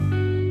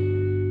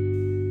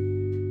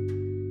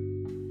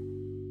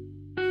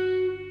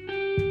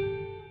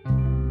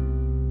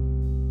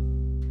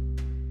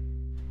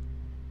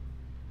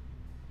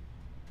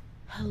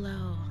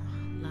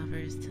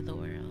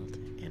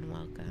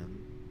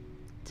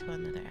to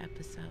another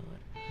episode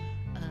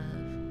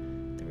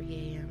of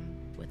 3 a.m.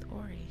 with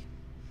Ori.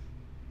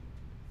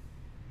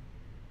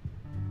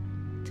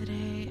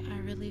 Today, I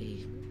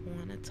really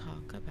want to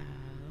talk about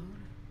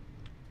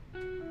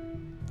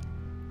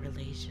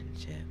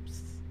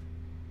relationships,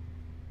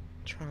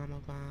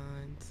 trauma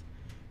bonds,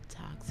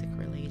 toxic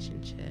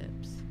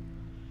relationships,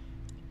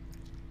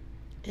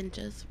 and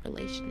just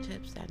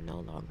relationships that no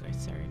longer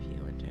serve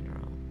you in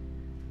general.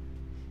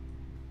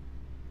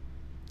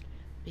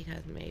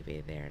 Because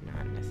maybe they're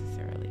not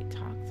necessarily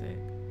toxic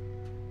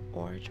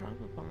or a trauma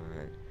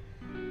bond,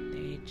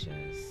 they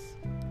just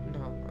no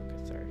longer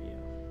serve you.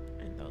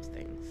 And those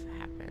things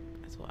happen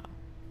as well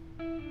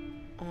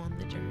on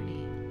the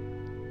journey.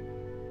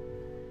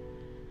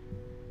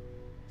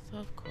 So,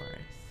 of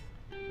course,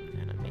 I'm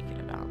gonna make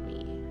it about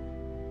me.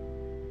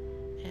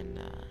 And,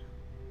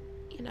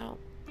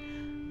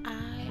 I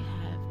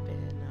have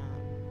been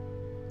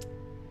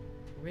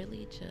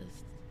really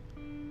just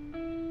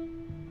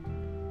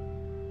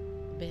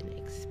been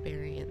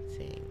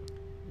experiencing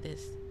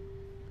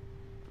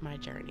my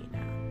journey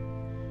now.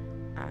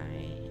 I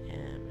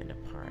am in a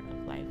part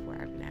of life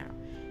where I'm now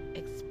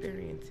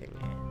experiencing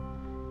it,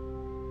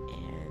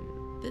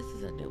 and this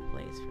is a new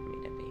place for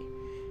me to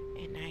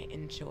be, and I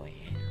enjoy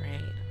it,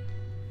 right?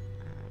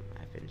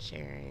 I've been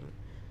sharing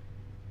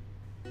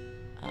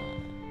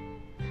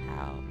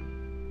how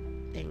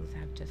things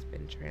have just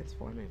been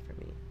transforming for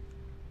me.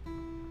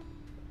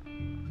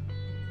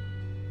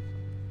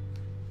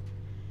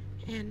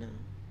 And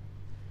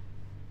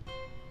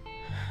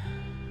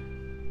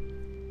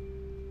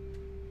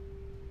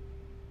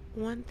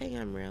one thing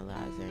I'm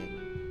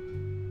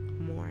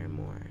realizing more and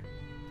more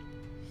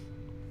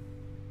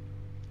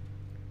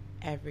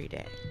every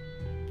day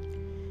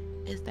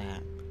is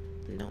that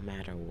no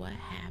matter what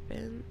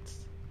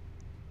happens,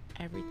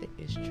 everything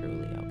is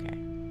truly okay.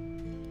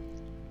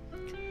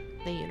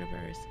 The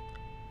universe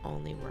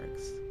only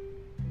works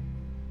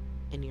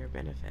in your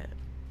benefit,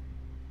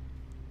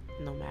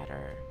 no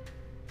matter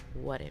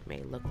what it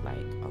may look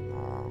like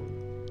along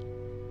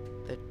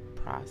the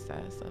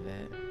process of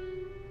it.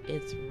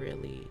 It's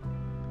really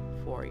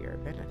for your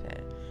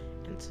benefit.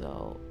 And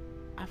so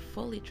I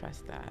fully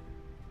trust that.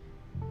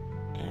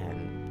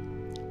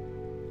 And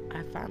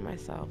I find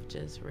myself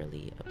just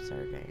really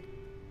observing.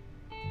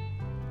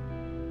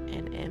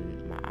 And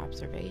in my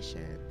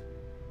observation,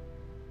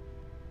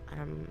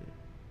 I'm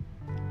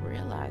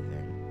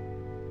realizing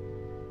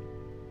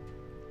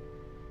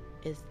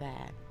is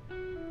that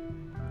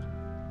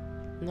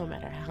no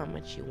matter how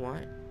much you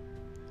want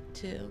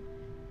to,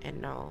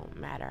 and no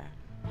matter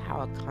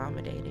how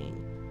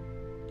accommodating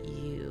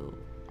you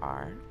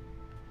are,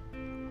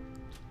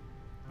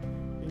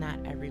 not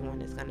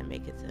everyone is going to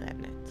make it to that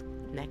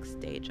next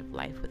stage of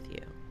life with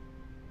you.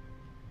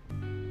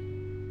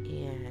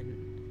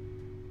 And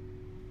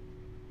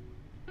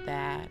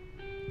that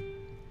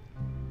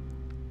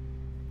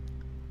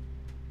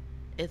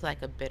is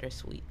like a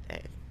bittersweet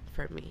thing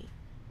for me,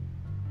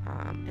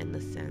 in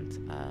the sense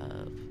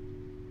of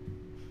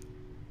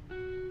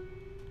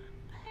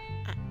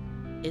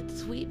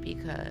it's sweet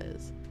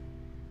because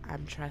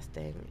I'm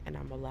trusting and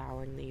I'm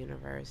allowing the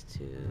universe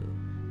to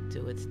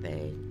do its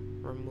thing,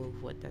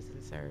 remove what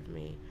doesn't serve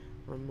me,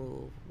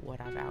 remove what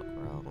I've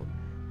outgrown,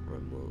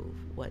 remove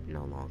what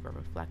no longer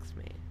reflects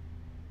me.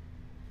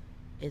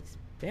 It's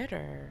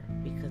bitter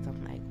because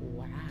I'm like,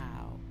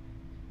 wow,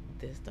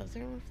 this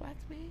doesn't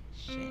reflect me?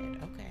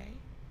 Shit, okay.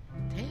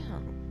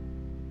 Damn.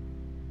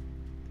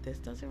 This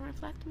doesn't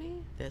reflect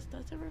me? This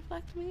doesn't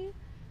reflect me?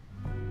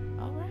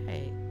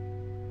 Alright.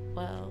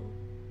 Well,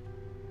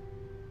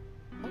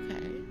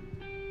 okay.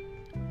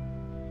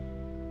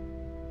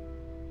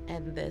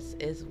 And this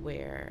is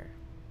where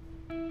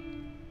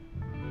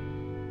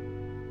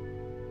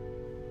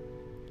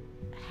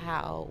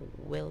how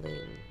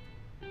willing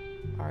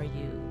are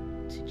you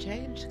to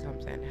change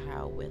comes in.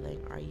 How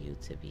willing are you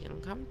to be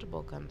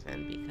uncomfortable comes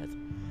in, because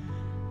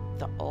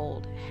the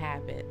old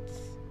habits,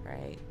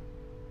 right,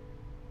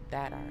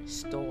 that are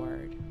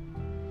stored,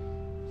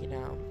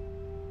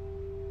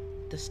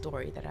 the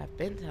story that I've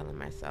been telling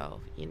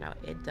myself,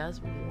 it does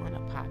want to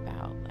pop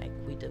out. Like,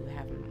 we do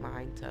have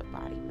mind to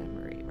body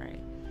memory,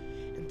 right?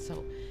 And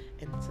so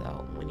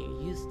when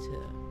you're used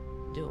to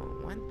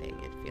doing one thing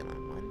and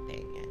feeling one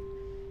thing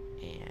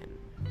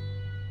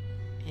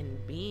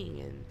and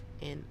being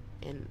in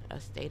a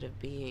state of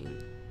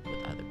being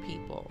with other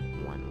people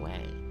one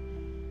way,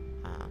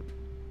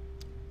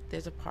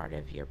 there's a part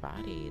of your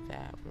body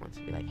that wants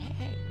to be like,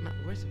 hey, no,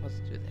 we're supposed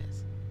to do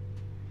this.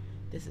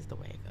 This is the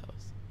way it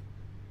goes.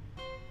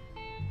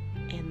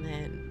 And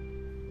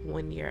then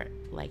when you're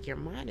like, your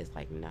mind is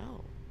like,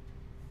 no,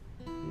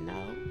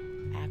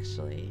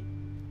 actually,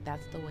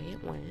 that's the way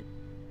it went.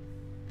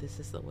 This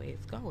is the way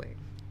it's going.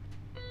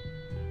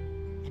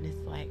 And it's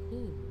like,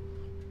 ooh,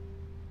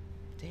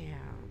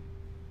 damn,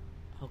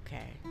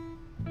 okay.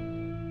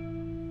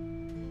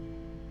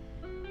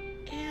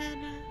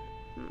 And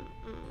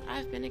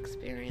I've been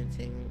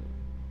experiencing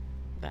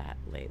that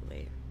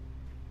lately.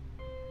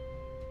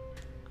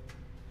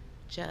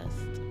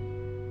 Just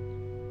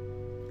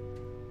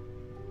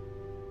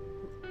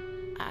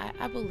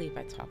I believe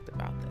I talked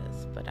about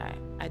this, but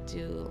I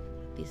do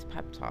these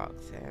pep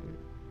talks, and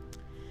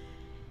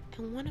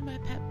one of my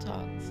pep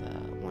talks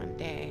one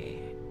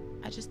day,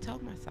 I just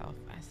told myself,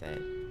 I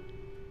said,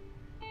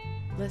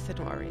 listen,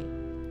 Ori,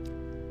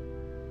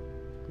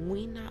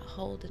 we not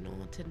holding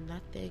on to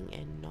nothing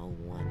and no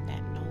one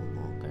that no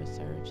longer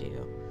serves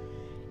you.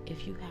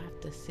 If you have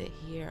to sit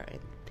here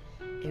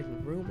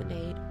and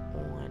ruminate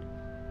on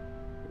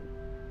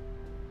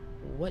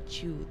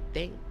what you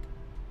think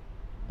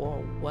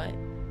or what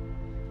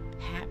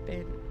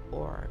happened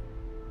or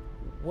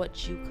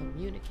what you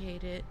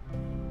communicated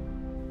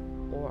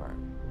or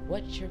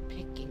what you're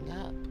picking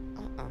up,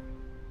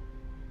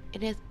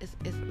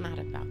 it's not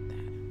about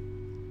that.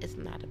 It's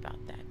not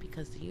about that,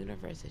 because the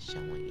universe is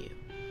showing you.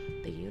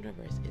 The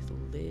universe is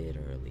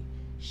literally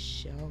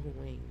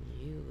showing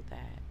you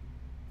that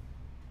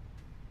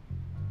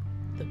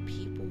the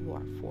people who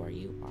are for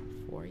you are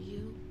for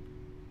you.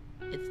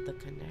 It's the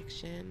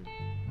connection.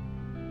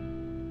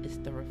 It's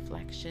the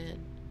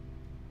reflection.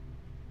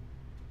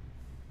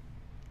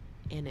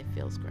 And it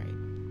feels great.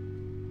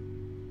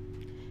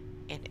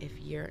 And if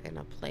you're in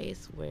a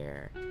place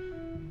where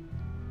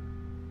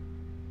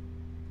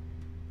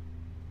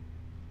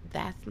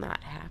that's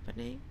not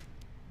happening,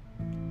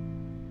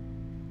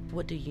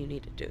 what do you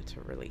need to do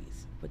to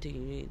release? What do you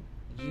need?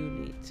 You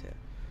need to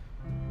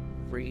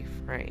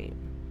reframe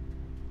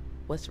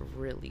what's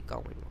really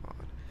going on.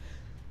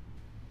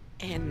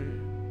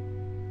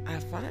 And I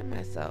find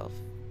myself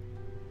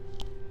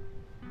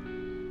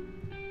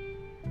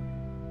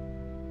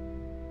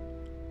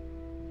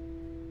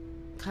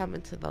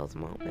coming to those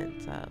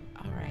moments of,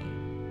 all right,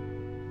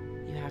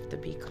 you have to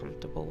be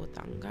comfortable with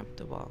the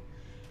uncomfortable.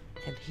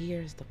 And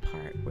here's the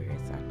part where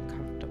it's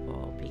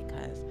uncomfortable,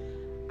 because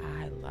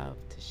I love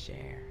to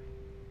share.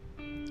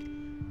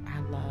 I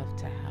love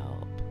to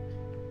help.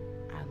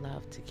 I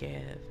love to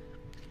give.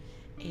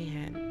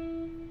 And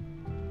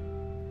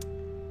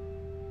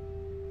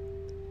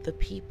the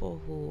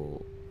people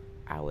who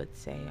I would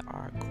say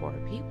are core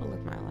people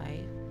in my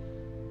life,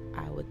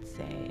 I would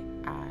say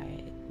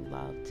I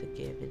love to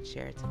give and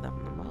share to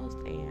them the most.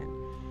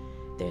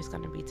 And there's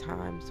going to be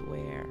times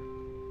where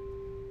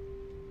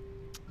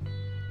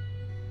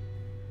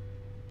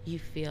you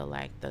feel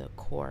like the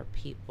core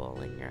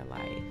people in your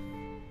life,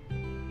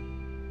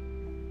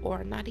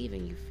 or not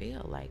even you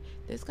feel like,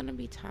 there's going to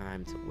be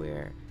times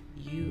where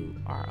you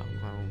are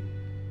alone.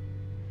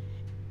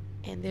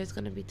 And there's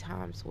going to be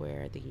times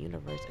where the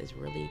universe is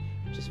really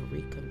just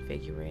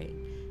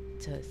reconfiguring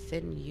to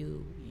send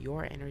you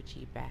your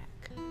energy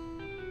back.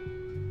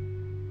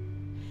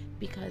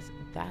 Because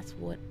that's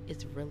what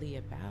it's really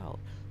about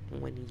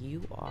when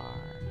you are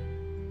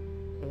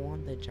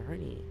on the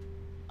journey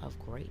of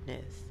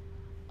greatness,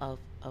 of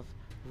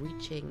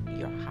reaching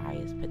your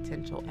highest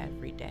potential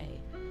every day,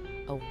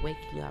 of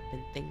waking up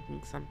and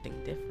thinking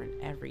something different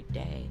every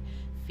day,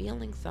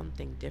 feeling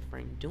something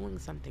different, doing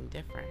something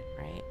different,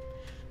 right?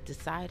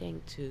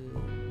 Deciding to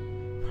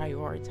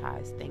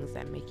prioritize things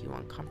that make you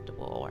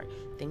uncomfortable or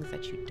things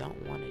that you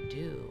don't want to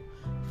do,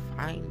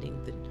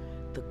 finding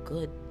the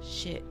good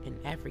shit in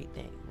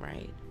everything,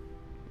 right?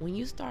 When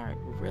you start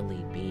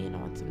really being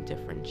on some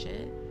different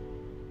shit,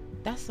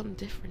 that's some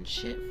different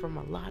shit from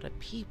a lot of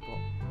people.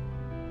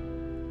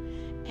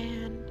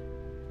 And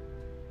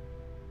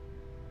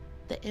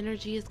the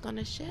energy is going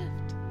to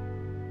shift.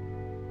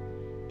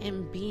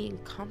 And being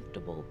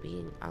comfortable,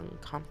 being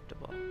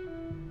uncomfortable.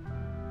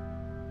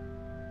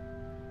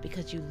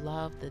 Because you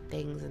love the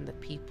things and the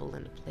people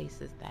and the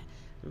places that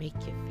make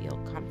you feel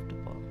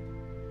comfortable.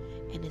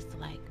 And it's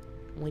like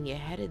when you're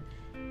headed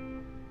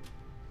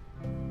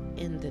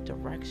in the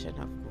direction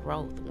of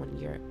growth, when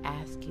you're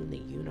asking the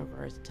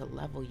universe to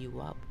level you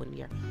up, when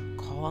you're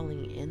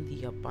calling in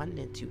the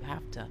abundance, you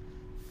have to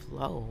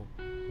flow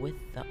with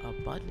the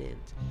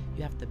abundance.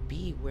 You have to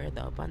be where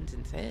the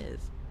abundance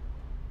is.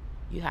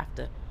 You have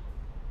to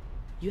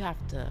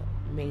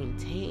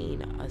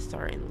maintain a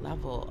certain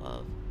level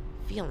of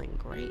feeling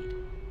great.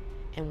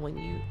 And when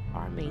you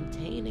are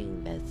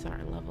maintaining that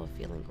certain level of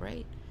feeling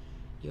great,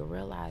 you'll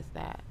realize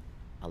that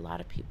a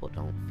lot of people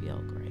don't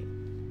feel great.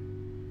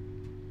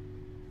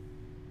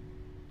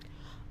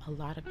 A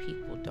lot of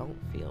people don't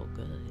feel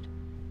good.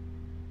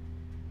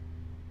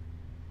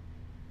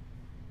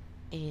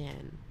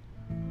 And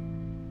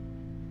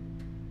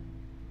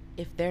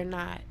if they're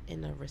not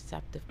in a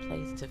receptive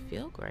place to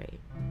feel great,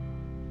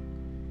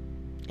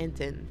 and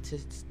then to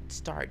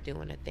start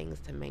doing the things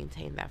to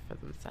maintain that for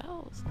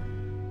themselves,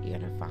 you're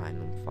going to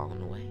find them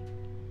falling away.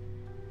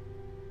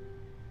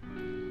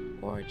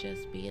 Or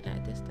just being at a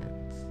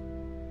distance.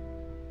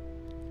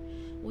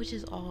 Which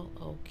is all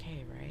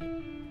okay,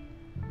 right?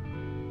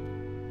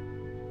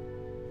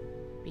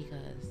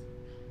 Because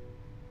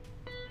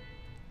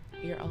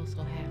you're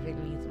also having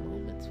these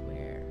moments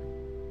where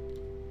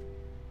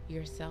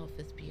yourself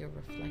is being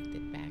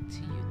reflected back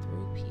to you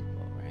through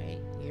people, right?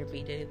 You're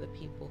meeting the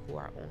people who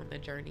are on the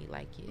journey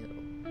like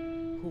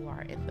you, who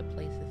are in the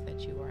places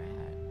that you are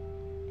at.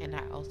 And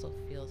that also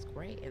feels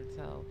great. And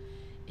so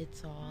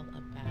it's all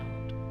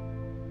about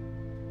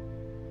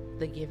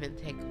the give and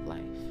take of life.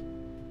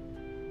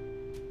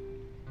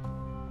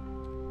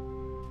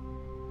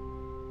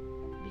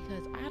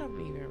 Because I don't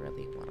even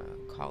really want to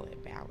call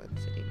it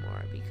balance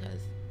anymore,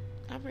 because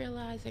I'm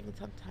realizing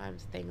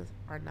sometimes things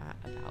are not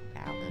about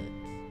balance,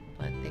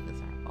 but things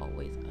are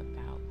always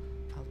about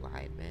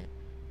alignment.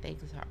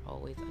 Things are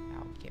always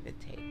about give and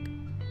take.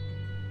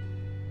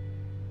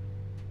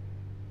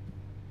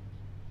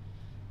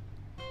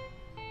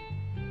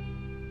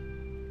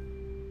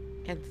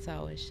 And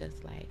so it's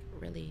just like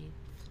really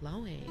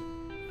flowing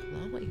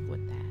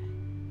with that.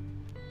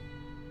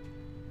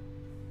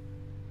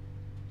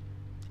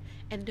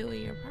 And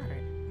doing your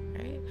part,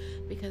 right?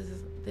 Because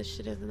this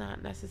shit is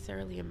not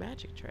necessarily a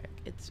magic trick.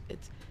 It's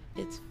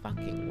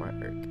fucking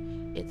work.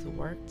 It's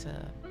work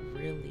to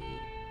really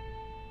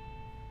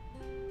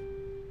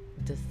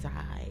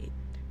decide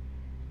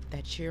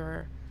that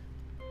you're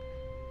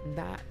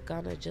not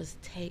gonna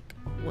just take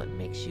what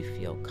makes you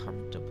feel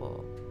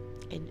comfortable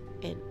and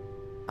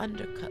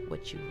undercut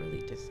what you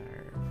really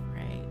deserve,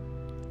 right?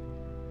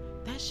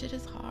 That shit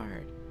is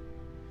hard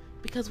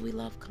because we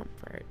love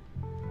comfort.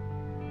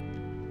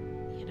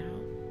 You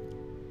know?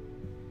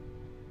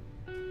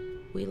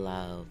 We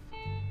love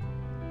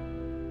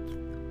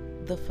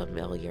the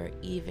familiar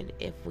even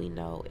if we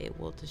know it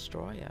will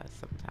destroy us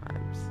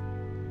sometimes.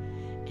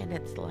 And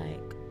it's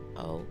like,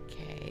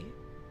 okay,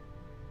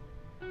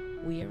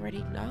 we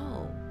already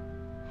know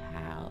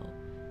how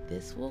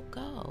this will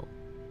go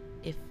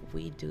if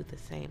we do the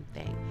same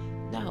thing.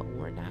 No,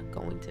 we're not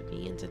going to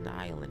be in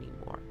denial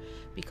anymore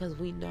because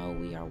we know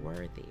we are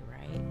worthy,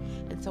 right?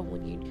 And so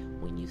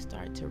when you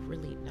start to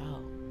really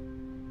know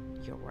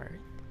your worth,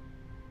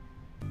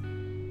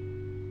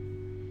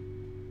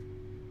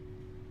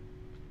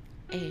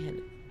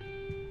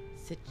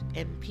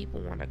 and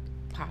people want to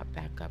pop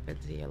back up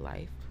into your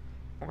life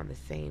on the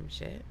same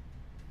shit,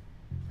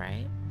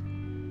 right?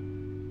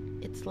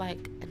 It's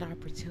like an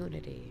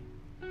opportunity.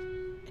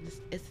 And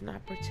it's an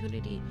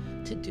opportunity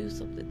to do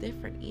something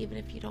different even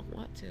if you don't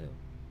want to.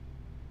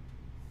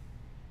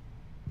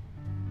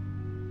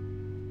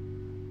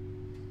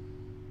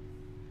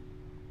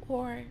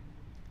 Or,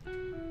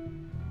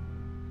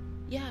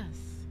 yes,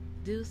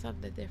 do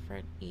something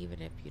different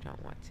even if you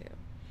don't want to.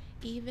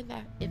 Even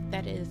if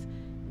that is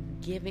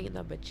giving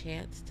them a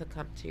chance to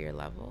come to your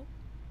level.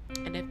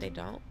 And if they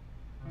don't,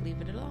 leave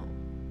it alone.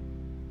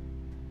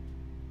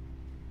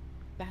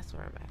 That's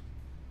where I'm at.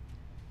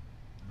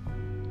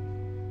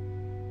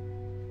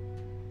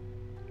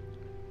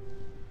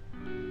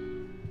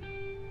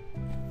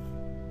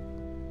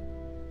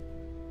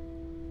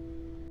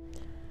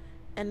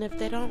 And if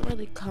they don't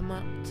really come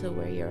up to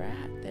where you're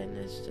at, then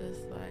it's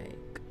just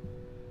like,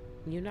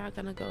 you're not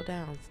going to go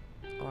down,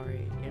 or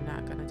you're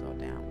not going to go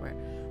down.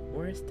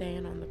 We're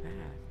staying on the path.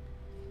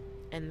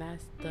 And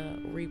that's the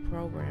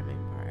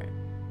reprogramming part.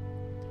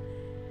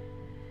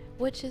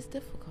 Which is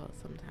difficult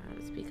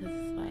sometimes because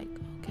it's like,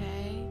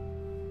 okay,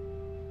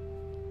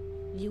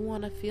 you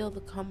want to feel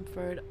the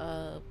comfort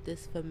of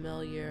this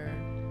familiar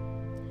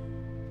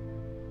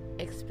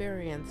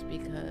experience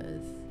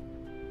because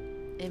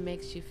it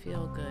makes you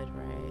feel good,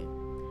 right?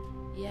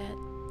 Yet,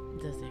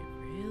 does it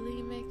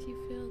really make you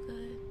feel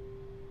good?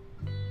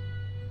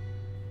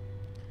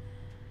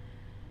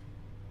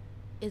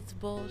 It's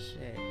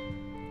bullshit.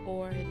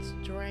 Or it's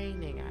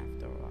draining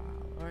after a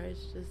while. Or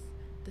it's just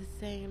the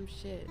same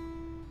shit.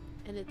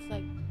 And it's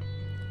like,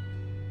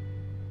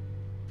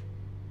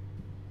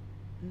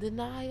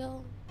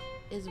 denial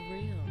is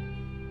real.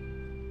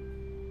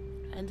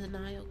 And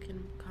denial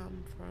can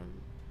come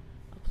from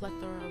a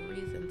plethora of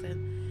reasons.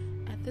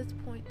 And at this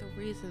point, the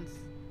reasons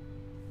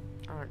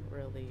aren't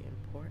really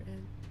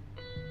important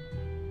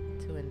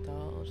to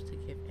indulge, to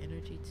give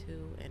energy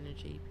to.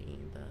 Energy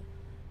being the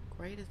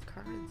greatest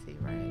currency,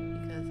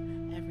 right? Because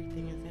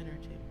everything is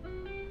energy.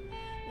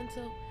 And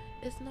so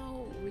it's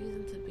no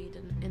reason to be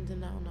in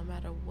denial no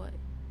matter what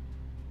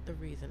the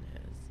reason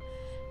is.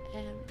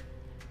 And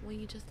when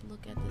you just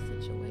look at the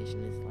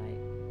situation, it's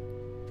like,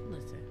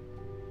 listen,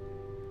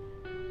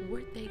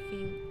 we're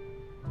taking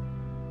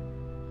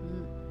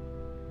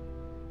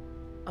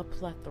a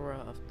plethora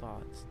of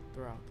thoughts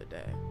throughout the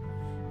day.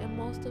 And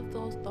most of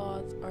those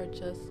thoughts are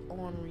just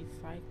on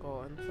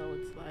recycle. And so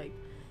it's like,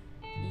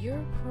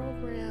 you're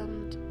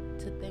programmed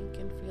to think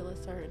and feel a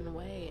certain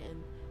way,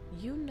 and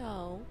you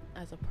know,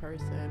 as a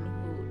person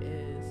who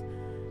is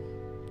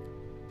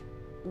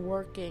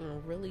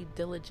working really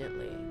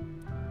diligently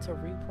to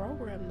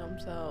reprogram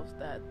themselves,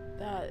 that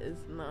is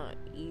not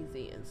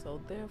easy. And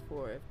so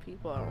therefore, if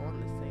people are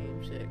on the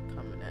same shit,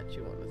 coming at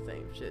you on the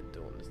same shit,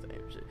 doing the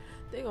same shit,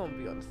 they're gonna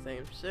be on the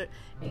same shit,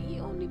 and you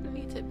don't even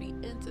need to be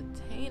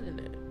entertaining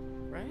it,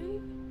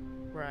 right?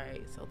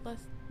 Right. So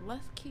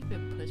let's keep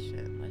it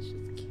pushing. Let's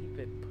just keep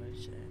it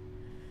pushing.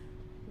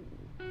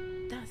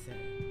 That's it.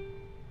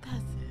 That's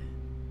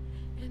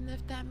it. And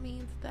if that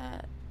means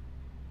that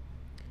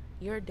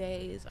your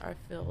days are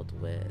filled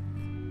with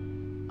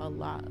a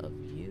lot of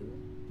you,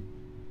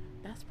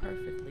 that's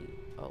perfectly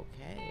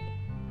okay.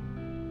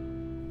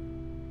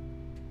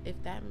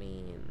 If that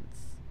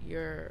means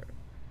you're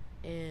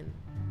in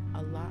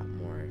a lot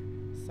more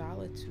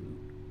solitude,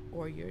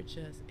 or you're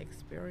just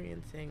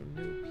experiencing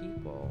new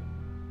people,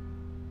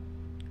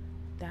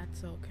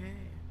 that's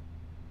okay.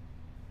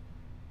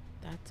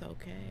 That's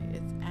okay.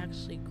 It's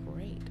actually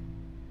great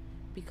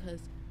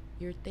because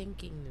you're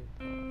thinking new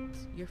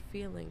thoughts, you're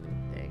feeling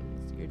new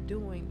things, you're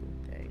doing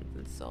new things.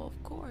 And so,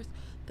 of course,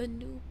 the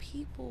new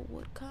people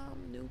would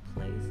come, new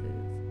places,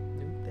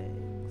 new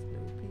things,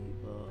 new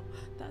people.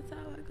 That's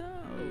how it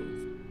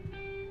goes.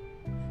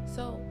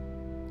 So,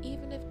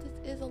 even if this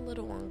is a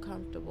little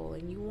uncomfortable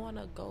and you want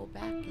to go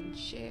back and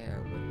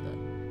share with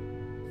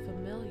the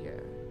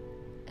familiar,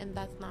 and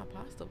that's not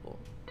possible,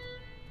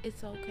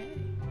 it's okay.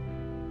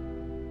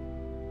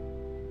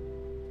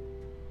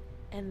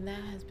 And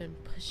that has been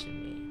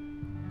pushing me.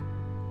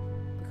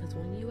 Because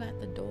when you at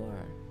the door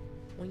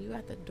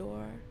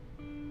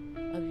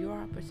of your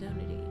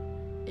opportunity,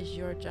 it's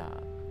your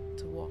job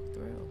to walk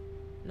through.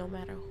 No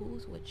matter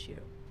who's with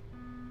you.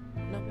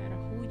 No matter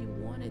who you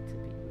wanted to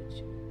be with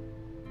you.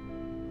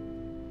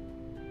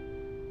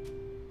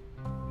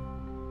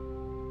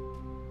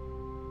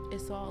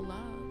 It's all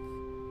love.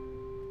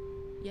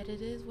 Yet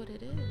it is what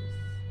it is.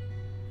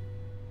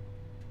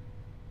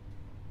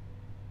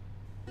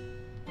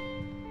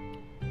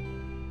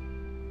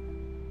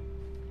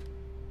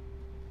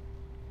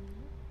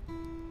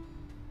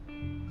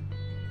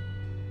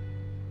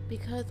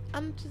 Because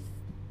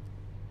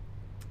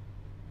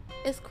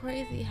it's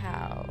crazy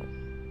how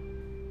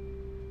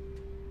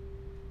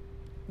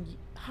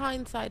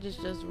hindsight is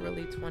just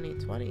really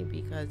 2020,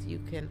 because you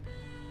can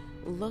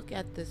look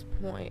at this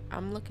point.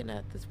 I'm looking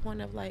at this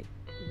point of like,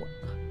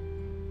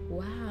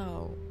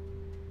 wow.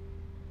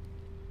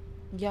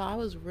 Yeah, I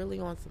was really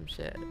on some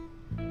shit.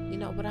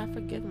 But I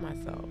forgive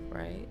myself,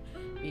 right?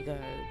 Because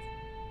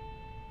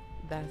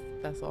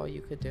that's all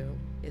you could do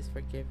is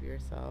forgive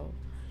yourself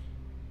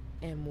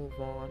and move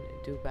on,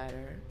 do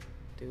better,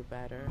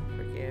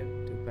 forgive,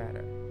 do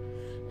better.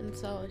 And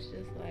so it's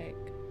just like,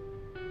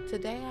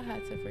 today I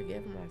had to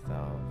forgive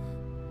myself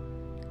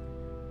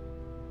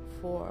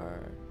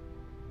for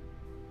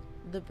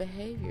the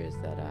behaviors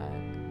that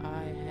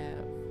I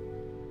have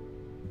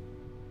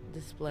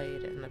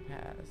displayed in the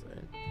past.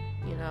 And,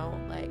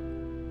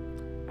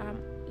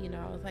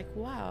 I was like,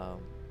 wow,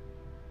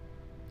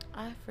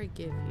 I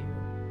forgive you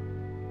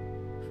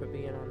for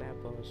being on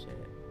that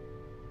bullshit.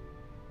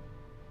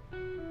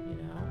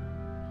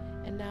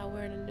 And now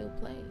we're in a new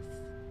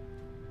place.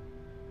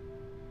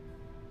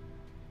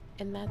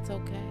 And that's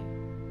okay.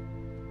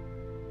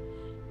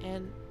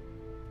 And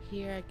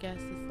here, I guess,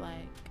 is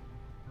like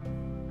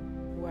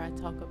where I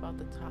talk about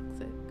the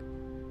toxic.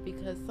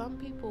 Because some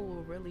people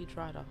will really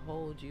try to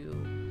hold you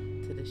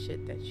to the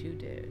shit that you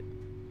did.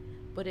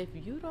 But if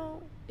you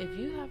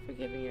have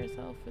forgiven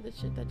yourself for the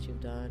shit that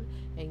you've done,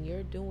 and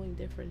you're doing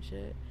different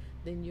shit,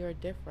 then you're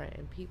different,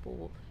 and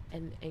people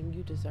and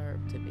you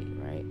deserve to be,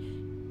 right?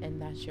 And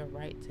that's your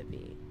right to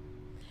be.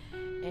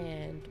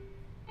 And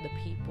the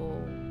people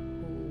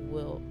who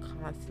will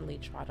constantly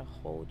try to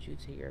hold you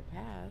to your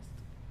past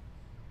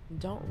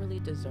don't really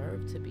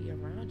deserve to be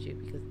around you,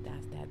 because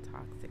that's that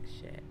toxic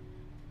shit.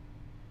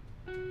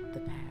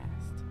 The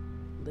past.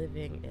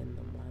 Living in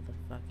the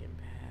motherfucking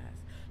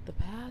past. The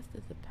past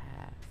is the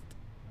past.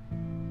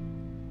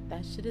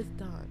 That shit is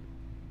done.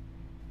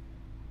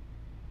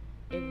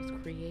 It was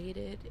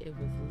created, it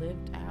was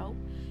lived out,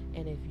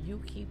 and if you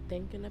keep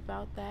thinking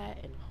about that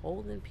and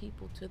holding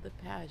people to the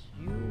past,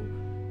 you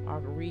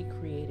are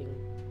recreating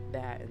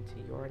that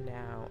into your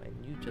now, and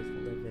you just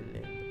living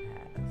in the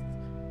past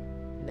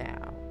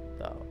now,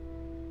 though,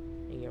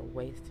 and you're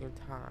wasting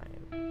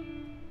time.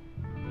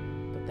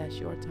 But that's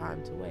your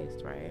time to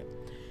waste, right?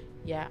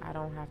 Yeah, I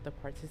don't have to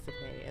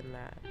participate in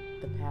that.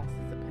 The past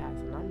is the past,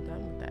 and I'm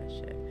done with that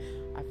shit.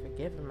 I've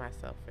forgiven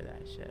myself for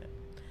that shit.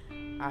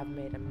 I've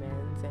made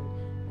amends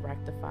and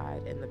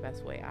rectified in the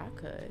best way I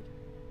could.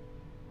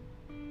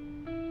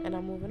 And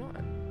I'm moving on.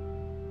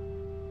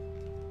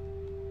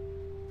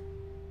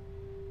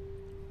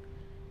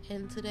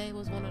 And today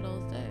was one of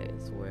those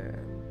days where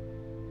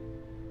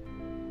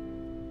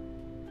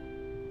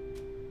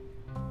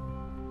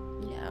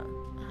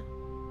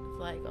it's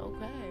like,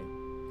 okay.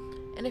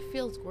 And it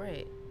feels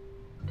great.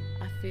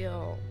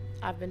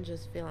 I've been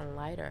just feeling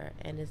lighter,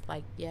 and it's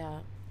like,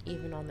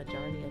 even on the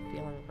journey of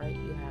feeling great,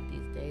 you have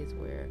these days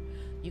where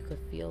you could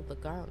feel the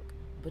gunk,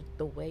 but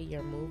the way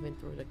you're moving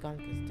through the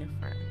gunk is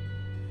different,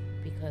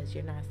 because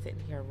you're not sitting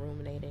here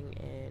ruminating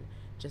in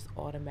just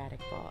automatic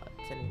thoughts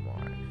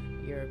anymore.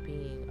 You're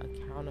being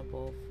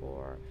accountable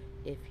for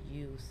if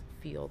you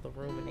feel the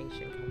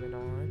rumination coming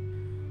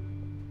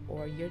on,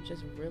 or you're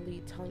just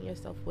really telling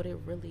yourself what it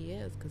really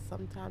is, because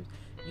sometimes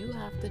you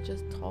have to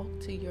just talk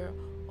to your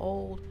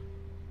old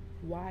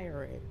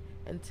wiring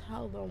and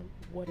tell them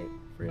what it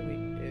really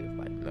is.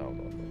 Like, no.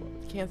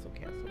 Cancel.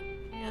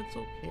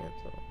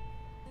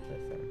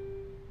 Listen.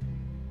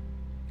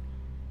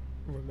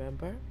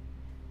 Remember?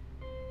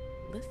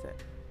 Listen.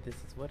 This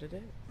is what it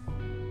is.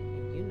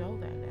 And you know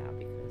that now,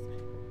 because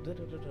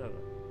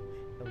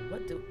and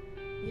what do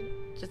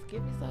just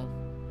give yourself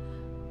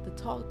the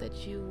talk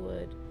that you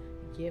would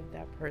give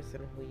that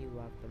person who you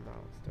love the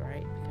most,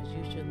 right? Because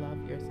you should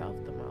love yourself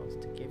the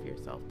most to give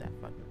yourself that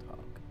fucking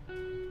talk.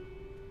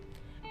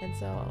 And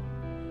so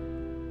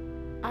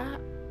I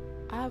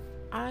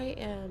I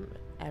am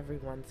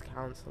everyone's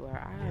counselor.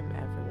 I am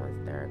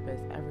everyone's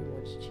therapist,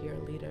 everyone's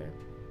cheerleader.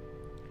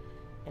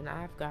 And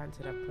I've gotten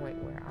to the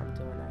point where I'm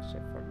doing that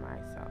shit for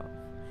myself.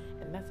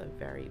 And that's a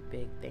very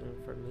big thing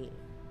for me.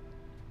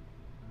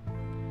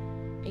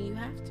 And you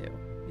have to.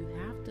 You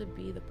have to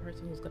be the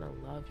person who's going to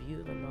love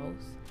you the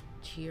most,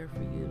 cheer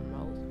for you the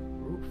most,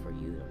 root for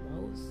you the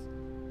most.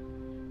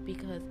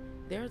 Because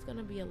there's going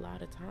to be a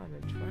lot of time,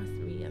 and trust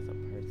me as a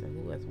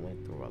person who has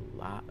went through a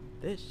lot of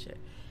this shit,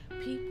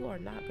 people are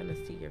not going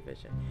to see your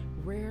vision.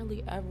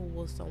 Rarely ever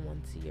will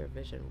someone see your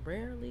vision.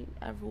 Rarely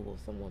ever will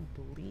someone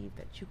believe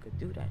that you could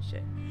do that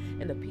shit.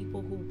 And the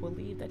people who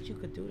believe that you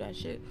could do that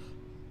shit,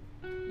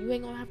 you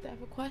ain't gonna have to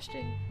have a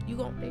question. They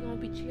gonna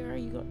be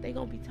cheering. They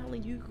gonna be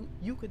telling you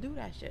you could do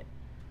that shit.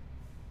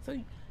 So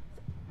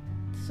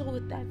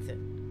that's it.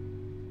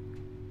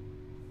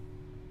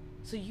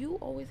 So you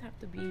always have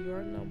to be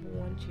your number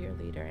one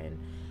cheerleader. And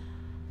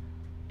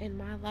in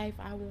my life,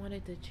 I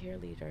wanted the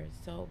cheerleader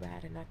so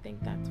bad, and I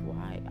think that's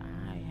why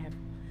I have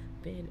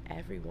been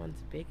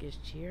everyone's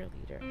biggest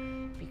cheerleader,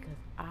 because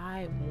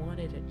I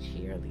wanted a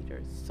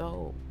cheerleader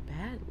so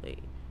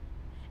badly.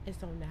 And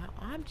so now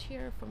I'm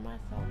cheering for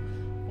myself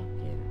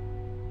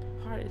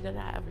fucking harder than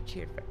I ever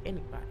cheered for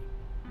anybody.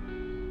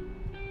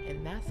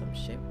 And that's some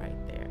shit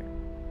right there.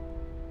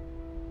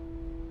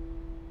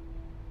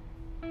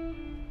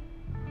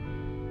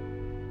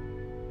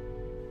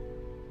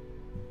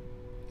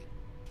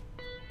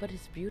 But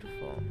it's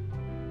beautiful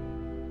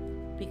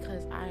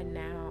because I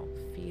now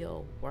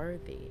feel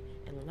worthy.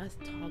 And let's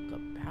talk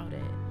about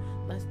it.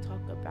 Let's talk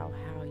about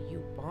how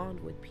you bond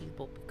with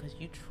people because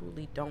you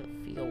truly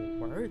don't feel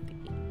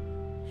worthy.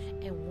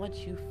 And once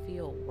you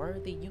feel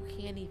worthy, you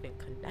can't even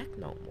connect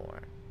no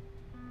more.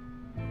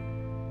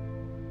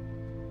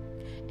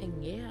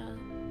 And yeah,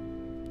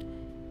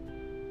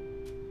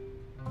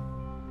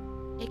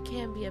 it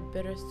can be a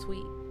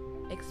bittersweet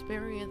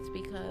experience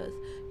because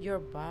your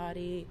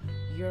body,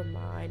 your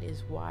mind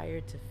is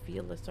wired to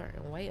feel a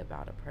certain way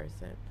about a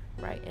person,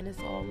 right? And it's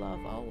all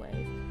love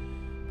always.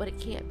 But it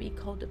can't be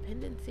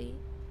codependency.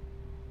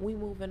 We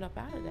moving up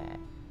out of that.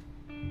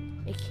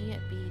 It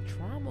can't be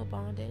trauma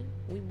bonding.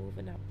 We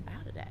moving up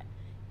out of that.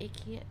 It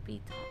can't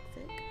be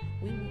toxic.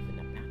 We moving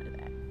up out of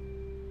that.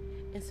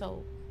 And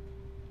so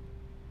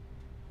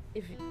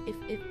if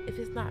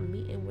it's not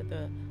meeting where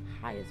the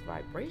highest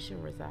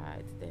vibration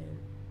resides, then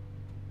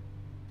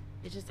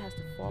it just has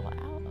to fall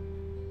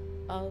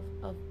out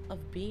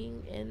of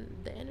being in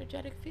the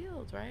energetic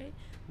fields, right?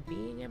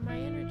 Being in my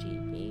energy,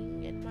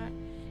 being in my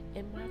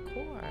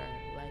core,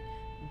 like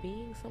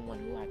being someone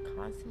who I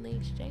constantly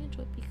exchange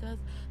with, because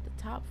the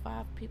top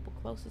 5 people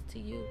closest to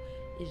you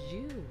is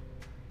you.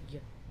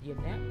 Your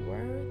net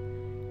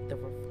worth, the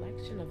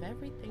reflection of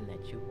everything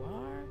that you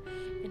are.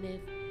 And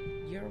if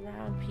you're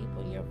around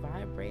people and you're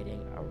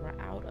vibrating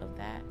out of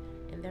that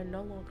and they're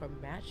no longer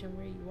matching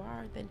where you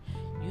are, then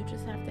you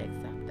just have to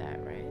accept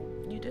that, right?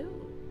 You do.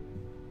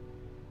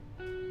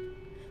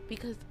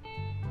 Because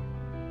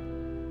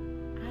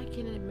I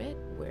can admit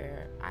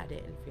where I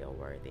didn't feel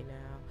worthy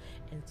now.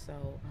 And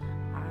so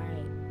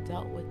I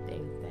dealt with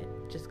things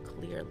that just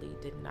clearly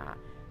did not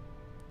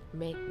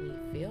make me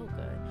feel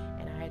good.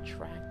 And I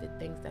attracted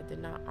things that did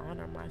not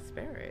honor my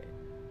spirit.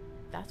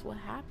 That's what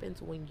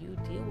happens when you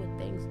deal with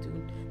things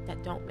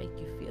that don't make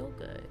you feel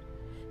good,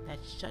 that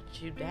shuts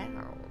you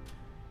down.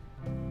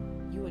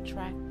 You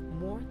attract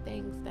more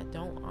things that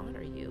don't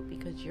honor you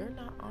because you're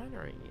not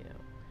honoring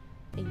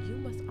you. And you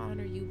must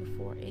honor you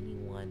before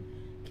anyone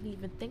can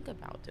even think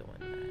about doing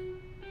that.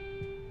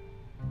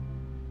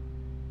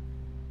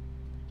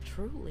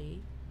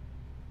 Truly,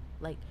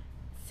 like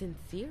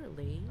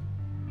sincerely.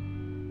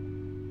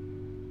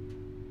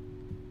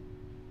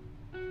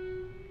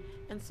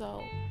 And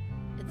so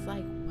it's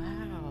like,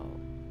 wow,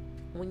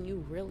 when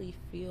you really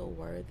feel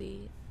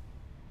worthy,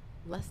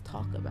 let's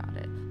talk about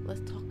it.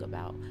 Let's talk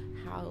about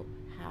how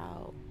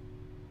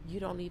you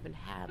don't even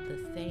have the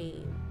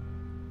same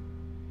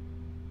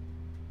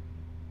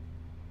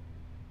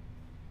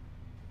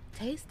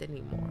taste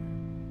anymore.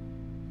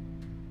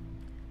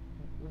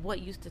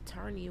 What used to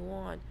turn you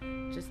on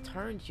just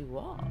turns you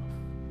off.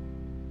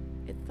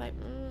 It's like,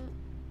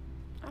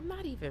 I'm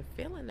not even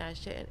feeling that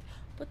shit.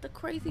 But the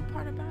crazy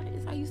part about it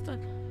is I used to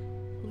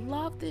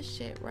love this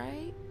shit,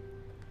 right?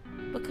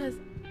 Because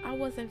I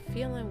wasn't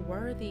feeling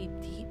worthy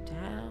deep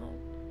down.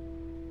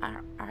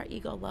 Our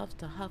ego loves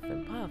to huff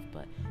and puff,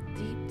 but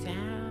deep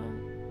down,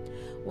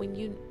 when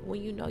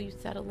you know you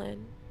settle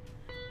in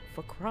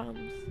for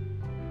crumbs.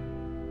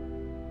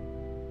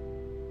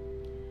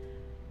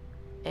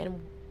 And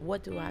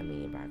what do I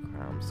mean by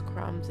crumbs?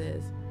 Crumbs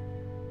is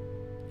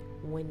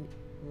when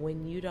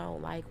you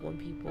don't like when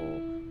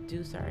people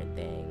do certain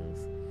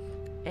things,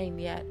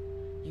 and yet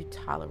you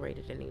tolerate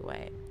it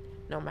anyway,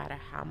 no matter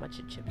how much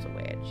it chips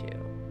away at you.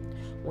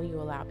 When you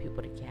allow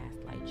people to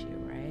gaslight you,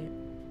 right?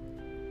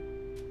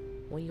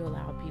 When you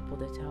allow people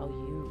to tell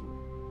you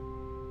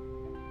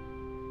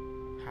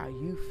how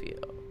you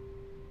feel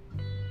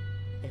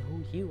and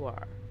who you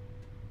are.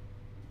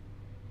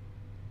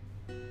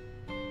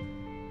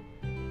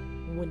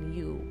 When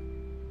you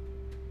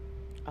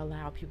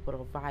allow people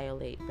to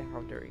violate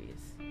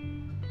boundaries,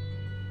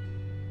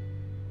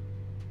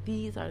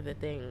 these are the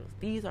things,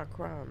 these are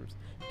crumbs.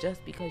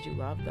 Just because you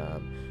love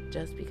them,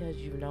 just because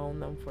you've known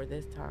them for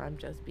this time,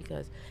 just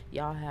because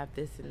y'all have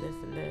this and this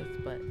and this,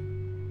 but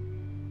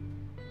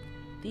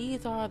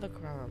these are the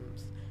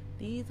crumbs.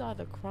 These are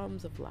the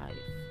crumbs of life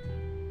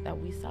that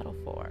we settle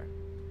for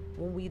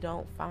when we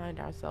don't find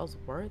ourselves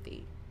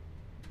worthy.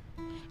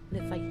 And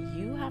it's like,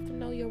 you have to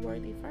know you're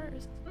worthy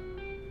first.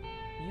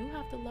 You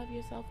have to love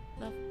yourself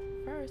enough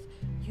first.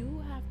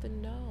 You have to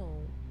know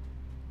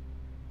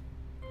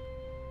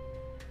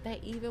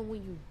that even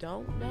when you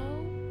don't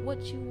know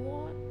what you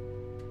want,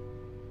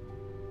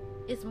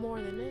 it's more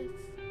than this.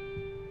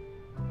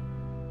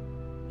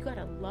 You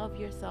gotta love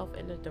yourself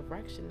in the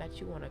direction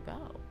that you want to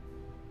go.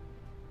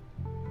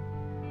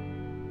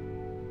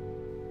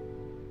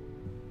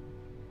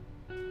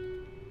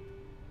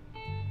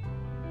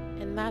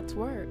 And that's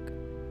work.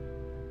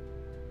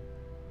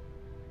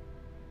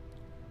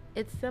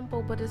 It's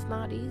simple, but it's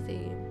not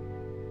easy.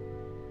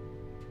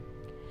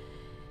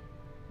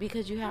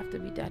 Because you have to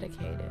be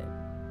dedicated.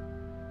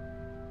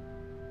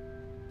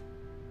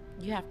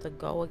 You have to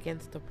go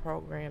against the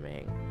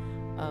programming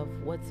of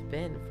what's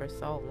been for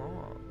so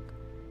long.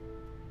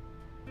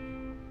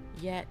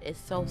 Yet it's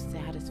so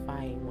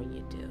satisfying when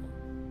you do.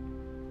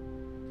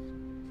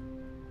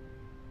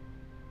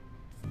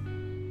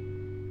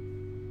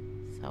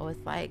 So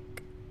it's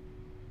like,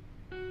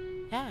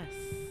 yes,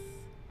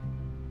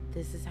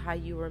 this is how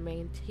you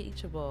remain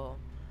teachable.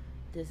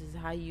 This is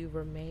how you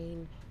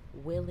remain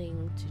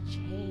willing to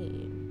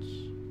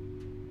change.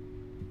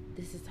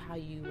 This is how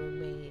you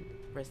remain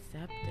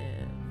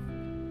receptive.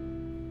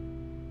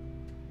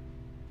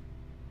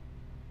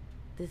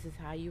 This is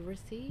how you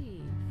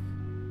receive.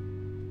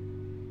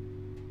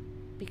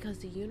 Because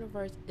the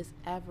universe is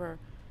forever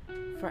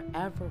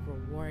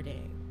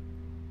rewarding.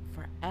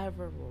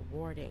 Forever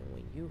rewarding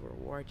when you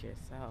reward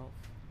yourself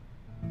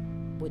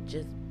with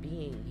just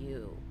being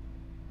you.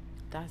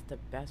 That's the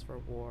best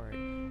reward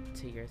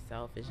to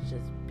yourself, is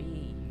just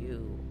be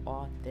you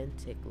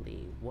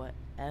authentically,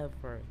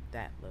 whatever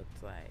that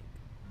looks like.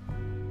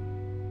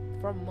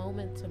 From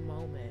moment to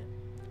moment,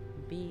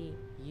 be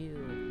you.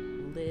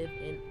 Live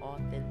in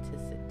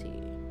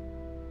authenticity.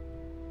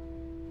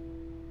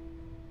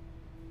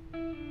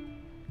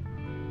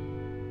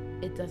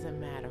 It doesn't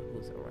matter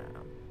who's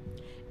around.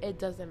 It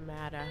doesn't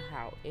matter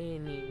how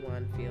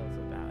anyone feels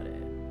about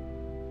it.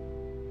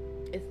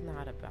 It's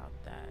not about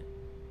that.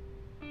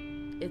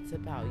 It's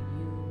about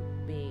you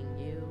being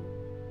you.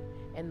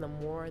 And the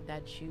more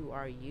that you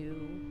are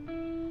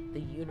you, the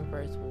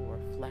universe will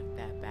reflect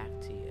that back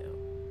to you.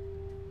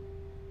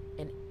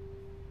 And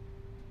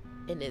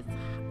in its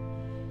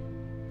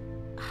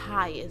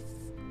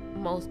highest,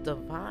 most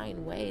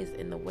divine ways,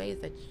 in the ways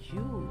that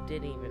you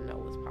didn't even know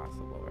was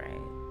possible,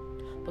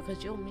 right?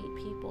 Because you'll meet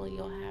people and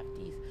you'll have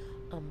these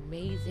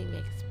amazing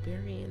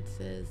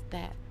experiences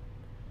that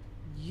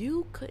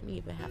you couldn't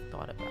even have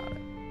thought about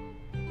it.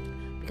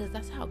 Because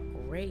that's how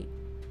great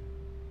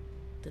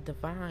the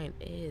divine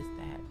is,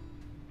 that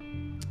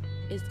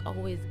it's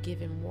always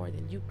giving more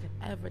than you could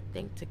ever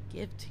think to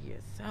give to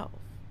yourself.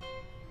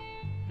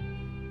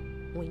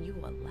 When you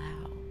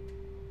allow.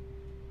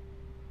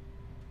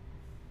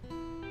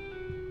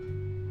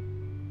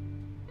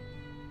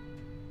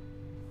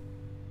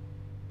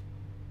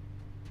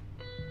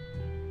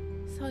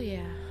 So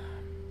yeah,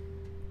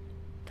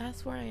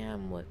 that's where I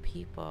am with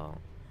people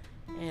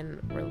and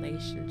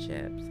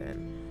relationships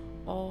and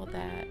all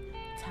that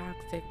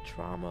toxic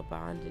trauma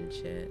bonding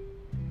shit,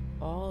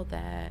 all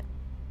that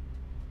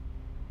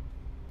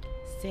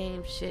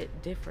same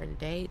shit, different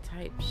day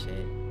type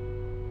shit,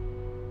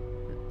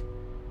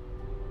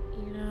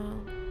 you know,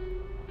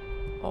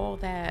 all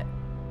that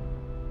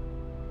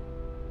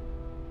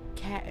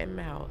cat and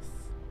mouse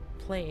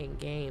playing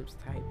games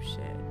type shit.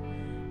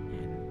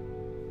 And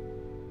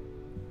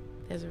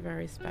there's a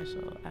very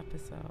special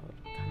episode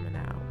coming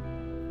out,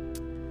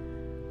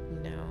 you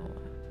know,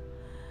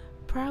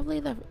 probably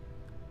the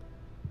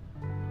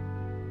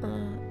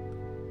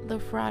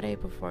Friday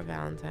before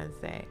Valentine's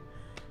Day.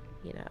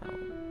 You know,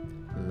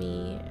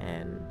 me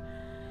and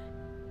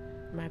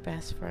my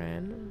best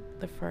friend,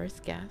 the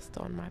first guest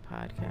on my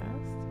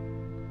podcast,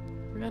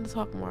 we're going to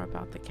talk more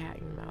about the cat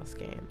and mouse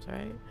games,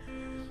 right?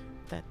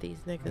 That these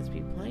niggas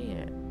be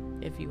playing.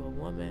 If you a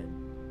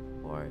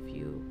woman, or if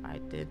you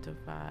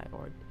identify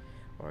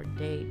or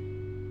date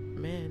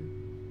men,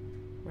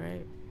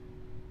 right?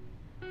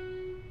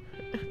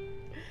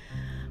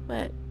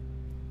 But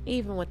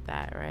even with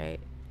that, right,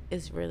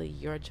 it's really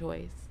your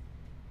choice.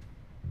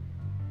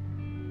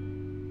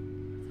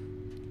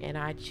 And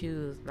I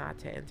choose not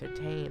to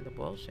entertain the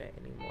bullshit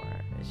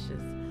anymore. It's just,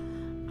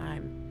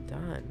 I'm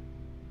done.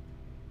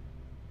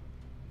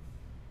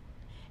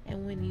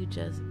 And when you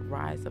just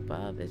rise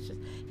above, it's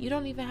just, you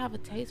don't even have a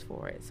taste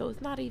for it. So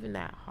it's not even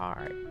that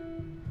hard.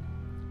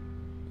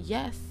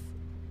 Yes,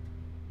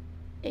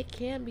 It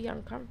can be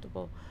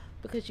uncomfortable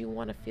because you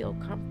want to feel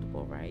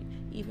comfortable, right?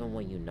 Even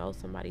when you know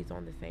somebody's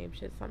on the same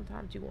shit,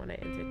 sometimes you want to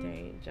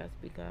entertain just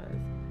because.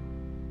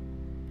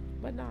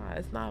 But nah,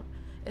 it's not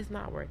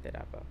worth it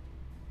ever.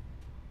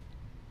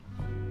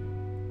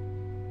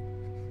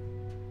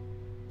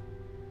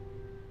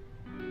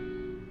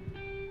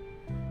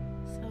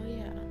 So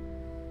yeah,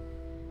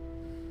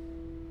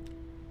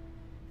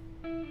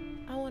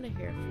 I want to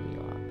hear from you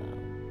all though.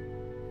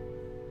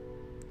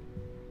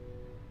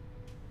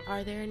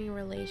 Are there any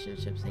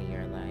relationships in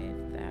your life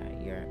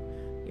that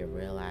you're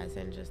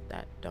realizing just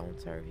that don't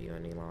serve you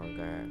any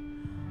longer?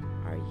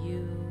 Are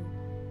you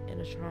in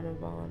a trauma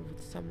bond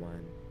with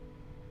someone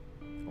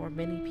or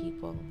many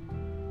people?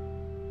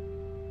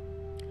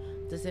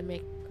 Does it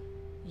make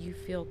you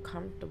feel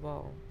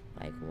comfortable,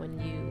 like when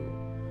you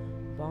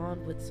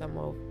bond with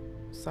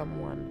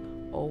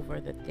someone over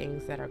the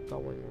things that are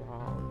going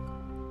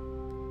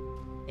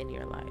wrong in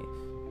your life?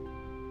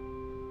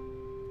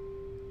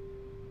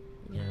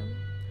 You know,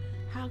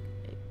 how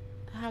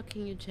how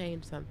can you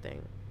change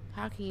something?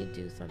 How can you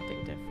do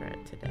something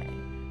different today?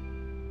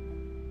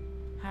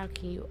 How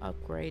can you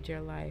upgrade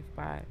your life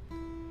by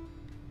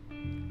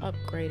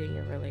upgrading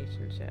your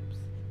relationships?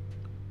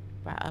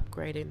 By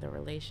upgrading the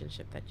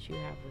relationship that you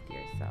have with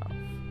yourself?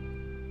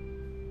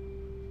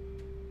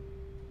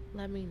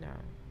 Let me know.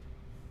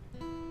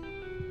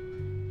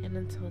 And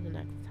until the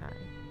next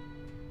time.